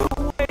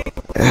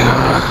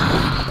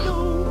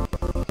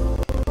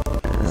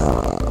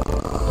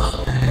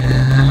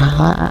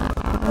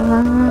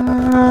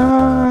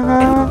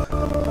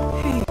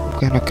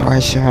 Gonna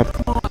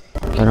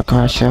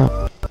crash out.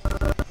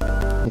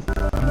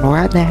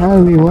 Why the hell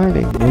are we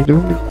waiting? We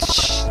don't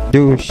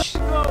do shit.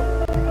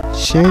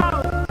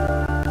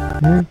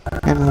 Yeah.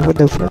 And what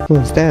the fuck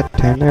was that?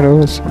 Tornado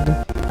or something?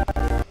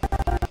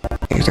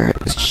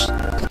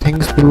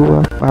 Things blew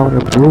up out of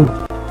the blue.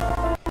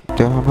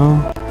 Don't know.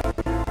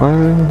 Why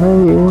the hell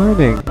are we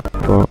waiting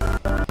for?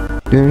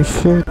 Doing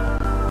shit.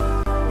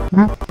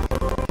 Huh?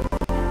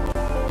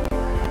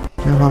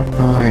 Oh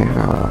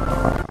no.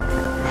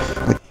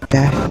 What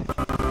that?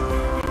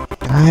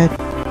 That?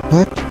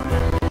 What?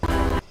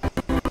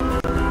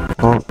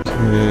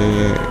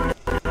 Okay.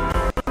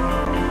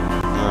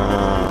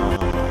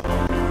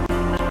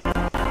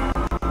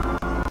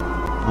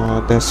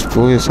 This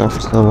police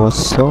officer was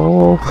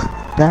so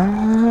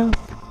damn.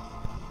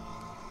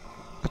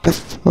 What the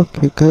fuck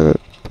he could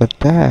but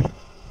that?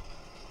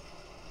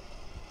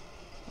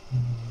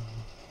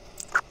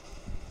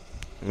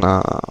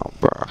 Nah,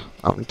 bruh.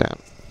 I'm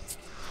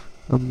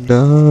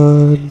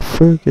done.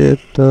 Forget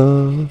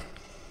that.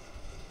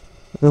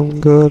 I'm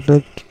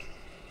gonna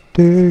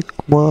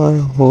take my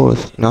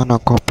horse. No,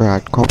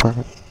 copyright.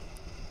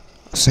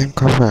 Same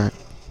copyright.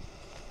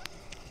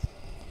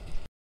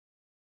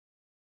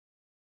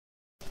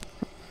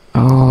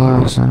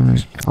 Oh,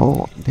 sorry.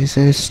 Oh, this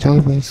is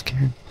Stowaway's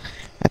game.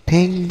 I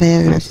think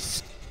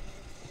this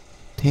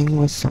thing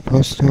was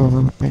supposed to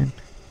open.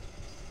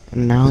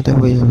 And now the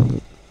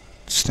wheel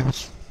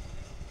starts,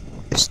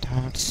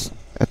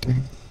 I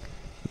think.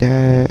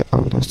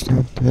 All the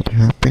stuff that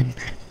happened,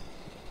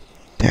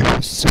 that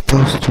was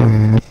supposed to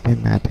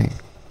happen, I think.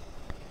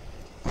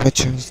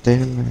 Which was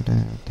didn't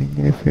matter. I think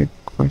if we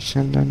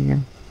questioned on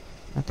here,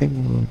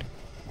 nothing would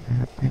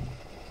happen.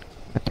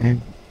 I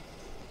think.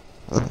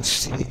 Let's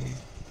see.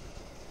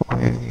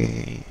 Where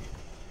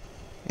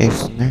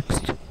is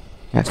next?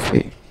 Let's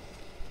see.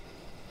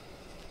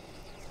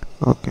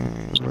 Okay,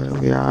 where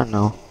we are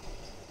now.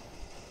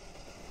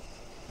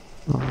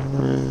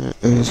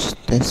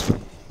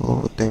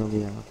 here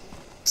we are.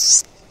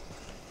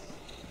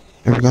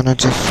 We're gonna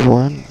just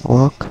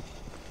walk,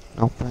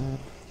 no plan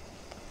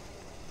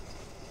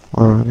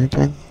or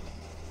anything.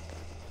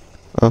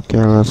 Okay,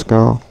 let's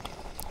go.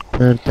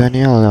 Where's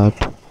Daniel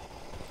at?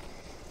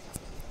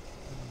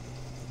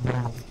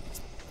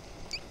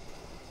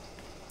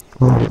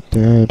 Oh,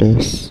 there it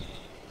is.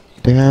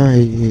 There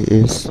he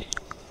is.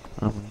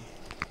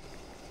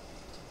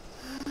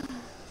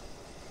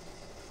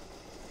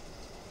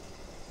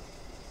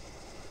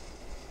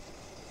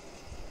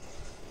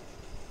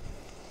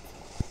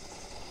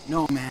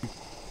 No, man.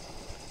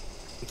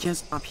 We can't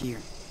stop here.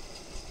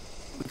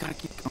 We gotta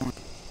keep going.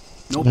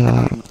 No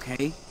problem,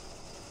 okay?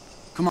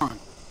 Come on.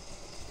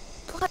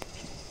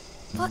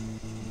 But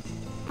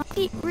my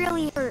feet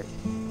really hurt.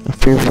 I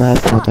feel bad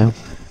for them.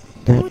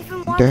 We've been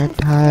They're walking for 4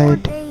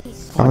 tired.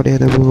 days. Out of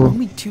the blue.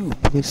 Me too.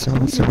 Police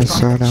officer was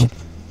shot up,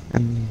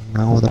 and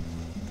now the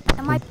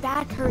And my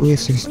back hurts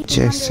police from is sleeping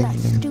chasing under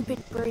that them.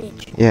 stupid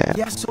bridge. Yeah.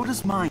 Yeah, so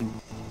does mine.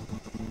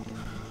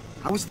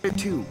 I was there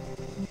too.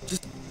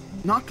 Just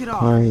knock it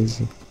off.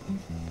 Crazy.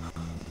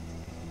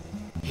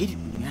 Hate it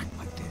when you act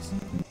like this.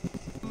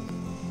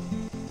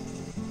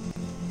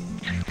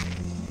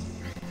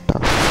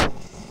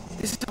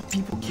 This is how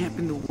people camp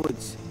in the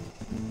woods.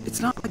 It's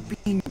not like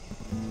being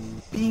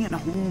at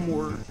home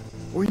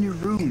or in your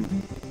room.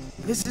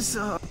 This is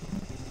a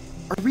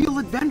real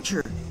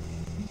adventure,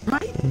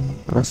 right?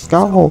 Let's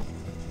go.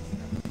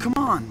 Come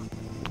on,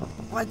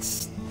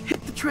 let's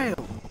hit the trail.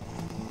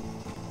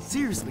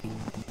 Seriously.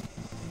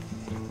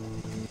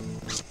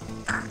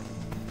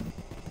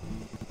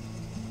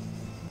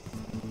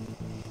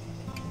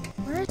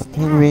 Where's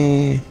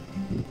Dad?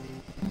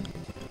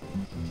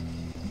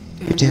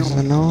 We just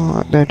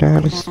know that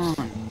there is Come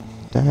on,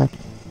 that.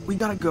 we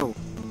gotta go.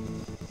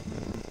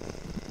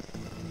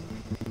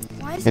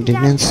 Why I isn't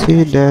didn't Dad see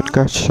with us, that Mom?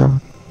 got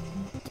shot.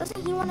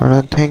 Doesn't he I want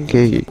don't think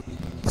he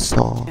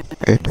saw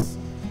it. I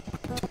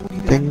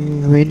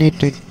think we need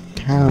to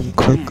tell him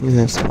quickly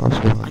as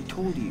possible. I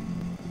told you.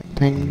 I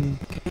think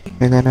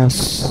we're gonna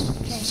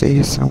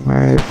see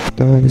somewhere if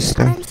there is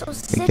that I'm so we're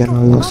sick gonna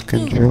of lose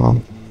walking. control.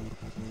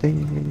 I think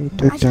we need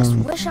to I just tell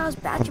him. wish I was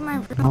back in my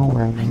room.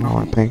 Nowhere now,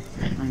 I think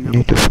I we know.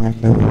 need to find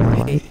the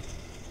right Hey,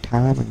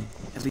 time and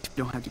at least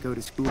we don't have to go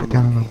to school I on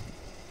don't Monday, know.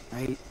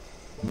 right?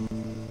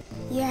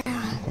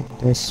 Yeah.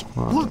 This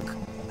one. Look,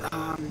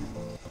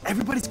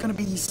 everybody's gonna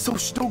be so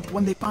stoked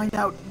when they find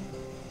out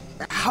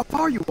how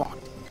far you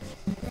walked.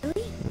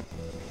 Really?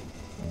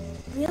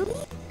 Really?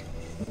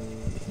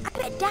 I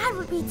bet Dad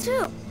would be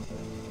too.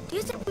 Do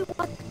you think we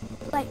walked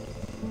like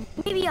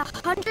maybe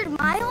 100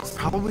 miles?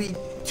 Probably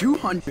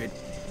 200.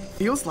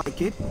 Feels like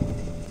it.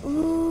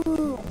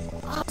 Ooh,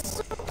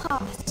 awesome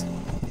sauce.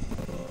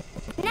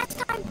 Next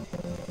time,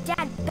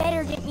 Dad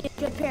better get me a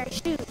good pair of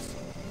shoes,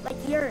 like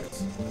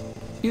yours.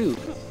 You.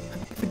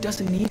 If it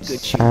doesn't need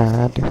good shoes.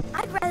 Sad.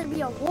 I'd rather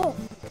be a wolf.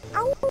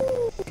 Ow!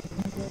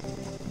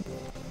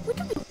 We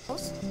could be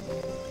wolves.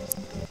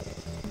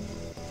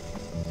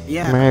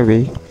 Yeah.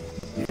 Maybe.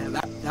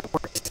 Yeah, that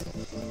works.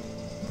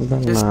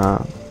 Then, Just-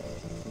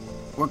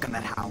 Work on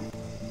that howl.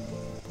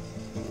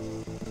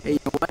 Hey, you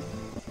know what?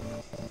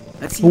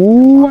 Let's see.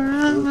 Ooh,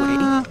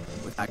 Away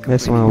without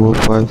that's my complaining. wolf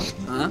voice.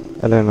 Huh?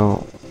 I don't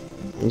know.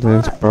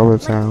 There's probably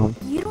sound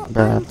You don't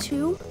bad. mind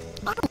too?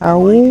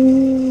 Ow!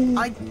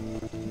 I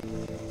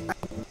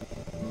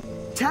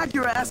tag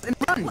your ass and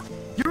run.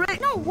 You're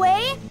it. No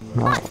way!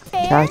 Not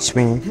fair! Catch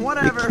me.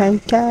 Whatever. You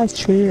can't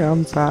catch me.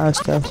 I'm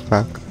fast as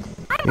fuck.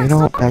 I'm You a know,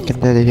 zombie. back in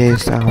the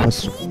days, I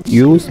was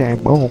using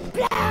bow.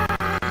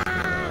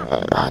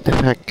 The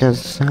fact is,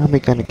 zombie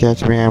gonna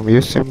catch me. I'm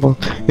using bow.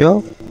 Yo,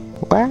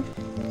 what?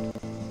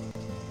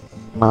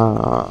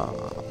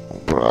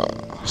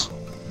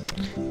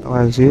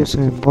 I was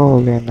using bow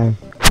and a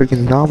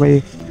freaking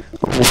zombie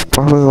would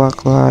probably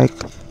walk like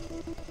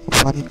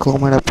 1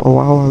 kilometer per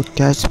hour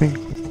catch me.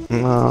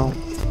 No.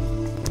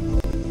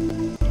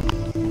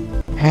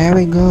 Here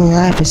we go,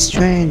 life is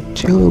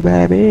strange too,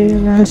 baby.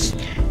 Let's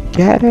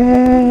get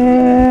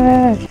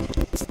it.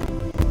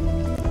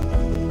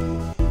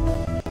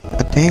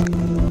 I think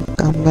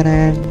I'm gonna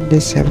end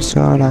this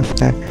episode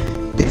after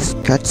this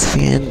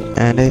cutscene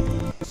ended.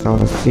 So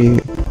let's see.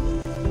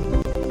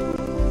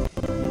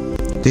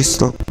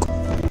 This look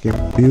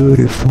fucking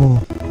beautiful.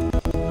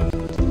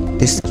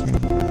 This game,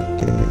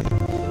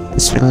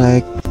 it's been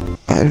like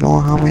I don't know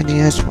how many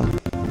years, but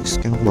this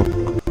game look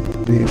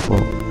beautiful.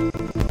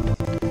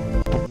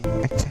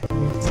 I'm excited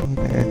for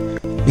the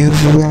new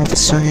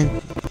episode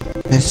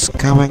that's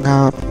coming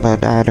out,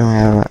 but I don't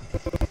have a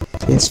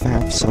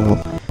PS5, so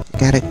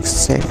gotta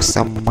save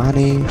some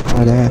money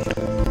for that,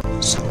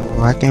 so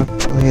I can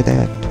play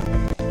that.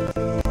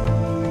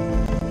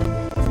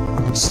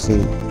 Let's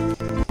see.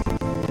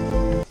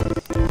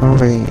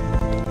 Probably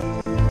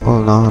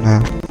will not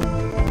have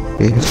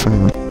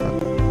PS5.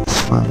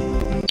 It's fine.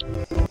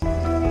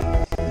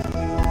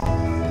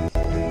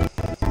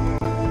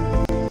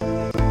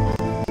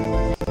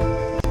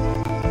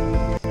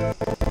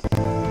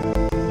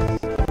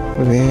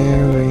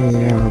 Where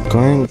we are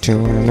going to,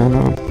 I don't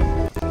know.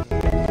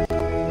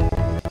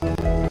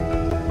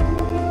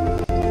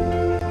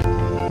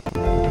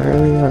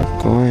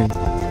 are going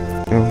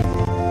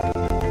to?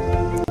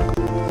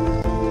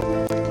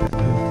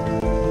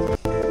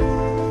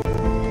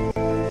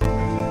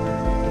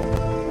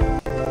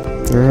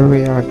 Where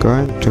we are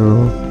going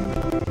to?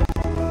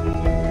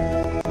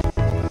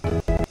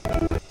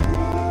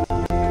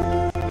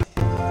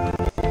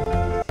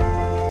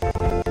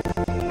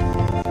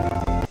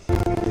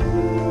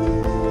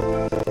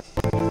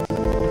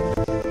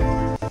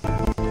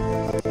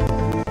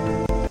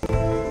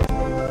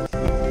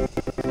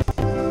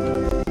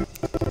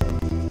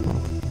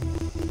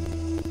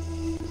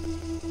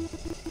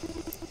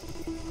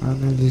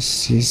 Finally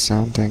see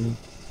something.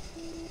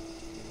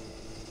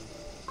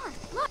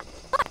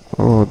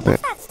 Oh,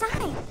 What's that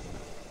sign?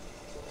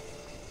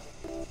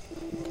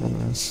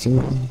 Gonna see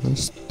what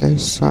is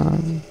this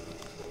sign?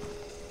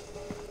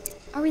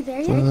 Are we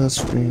there yet?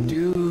 First we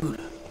Dude,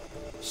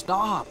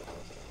 stop.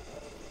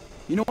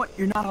 You know what?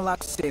 You're not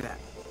allowed to say that.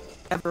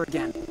 Ever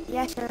again.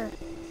 Yeah, sure.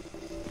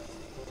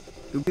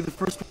 You'll be the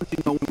first one to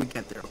know when we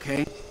get there,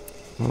 okay?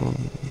 oh,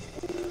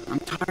 I'm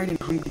tired and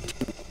hungry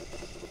too.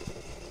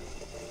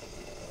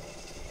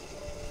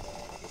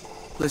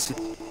 Listen,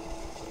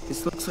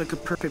 this looks like a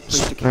perfect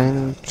place to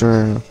camp.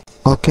 stranger.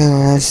 Okay,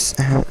 let's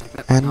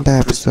end the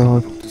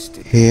episode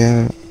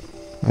here,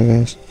 I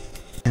guess.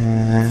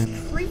 And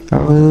I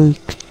will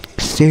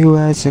see you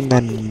guys in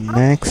the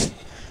next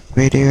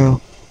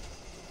video.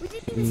 We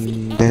didn't even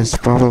see That's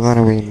probably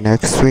gonna be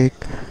next week.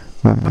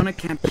 I'm But gonna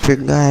camp if you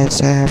here. guys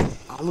have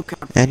I'll look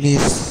out for any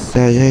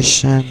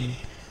suggestion,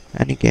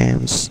 any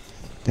games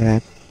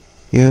that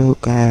you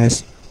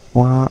guys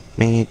want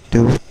me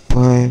to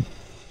play,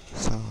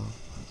 so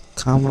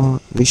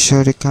comment, be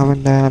sure to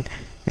comment down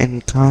in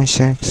the comment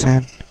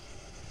section.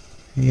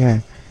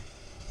 Yeah,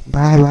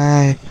 bye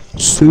bye,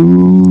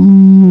 subscribe.